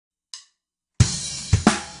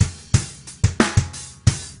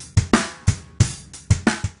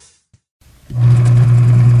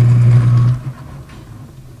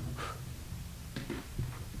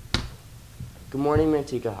morning,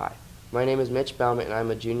 Manteca High. My name is Mitch Baumann and I'm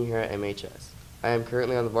a junior here at MHS. I am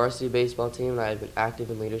currently on the varsity baseball team and I have been active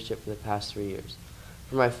in leadership for the past 3 years.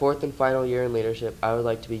 For my fourth and final year in leadership, I would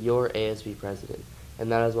like to be your ASB president,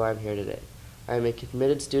 and that is why I'm here today. I am a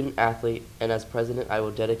committed student athlete, and as president, I will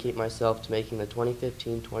dedicate myself to making the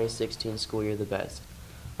 2015-2016 school year the best.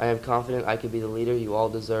 I am confident I can be the leader you all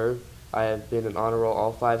deserve. I have been an honor roll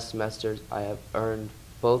all 5 semesters. I have earned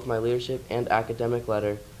both my leadership and academic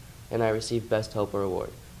letter, and I received Best Helper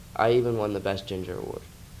Award. I even won the Best Ginger Award.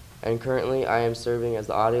 And currently, I am serving as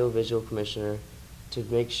the Audio-Visual Commissioner to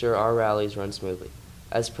make sure our rallies run smoothly.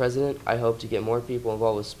 As president, I hope to get more people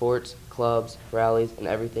involved with sports, clubs, rallies, and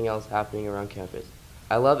everything else happening around campus.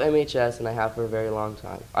 I love MHS and I have for a very long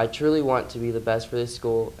time. I truly want to be the best for this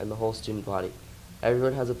school and the whole student body.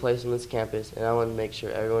 Everyone has a place on this campus, and I want to make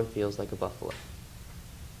sure everyone feels like a Buffalo.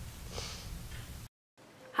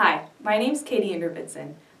 Hi, my name's Katie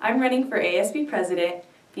Indervidson. I'm running for ASB president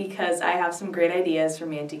because I have some great ideas for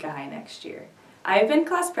Manteca High next year. I have been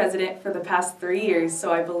class president for the past 3 years,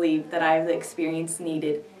 so I believe that I have the experience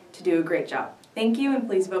needed to do a great job. Thank you, and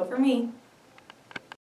please vote for me.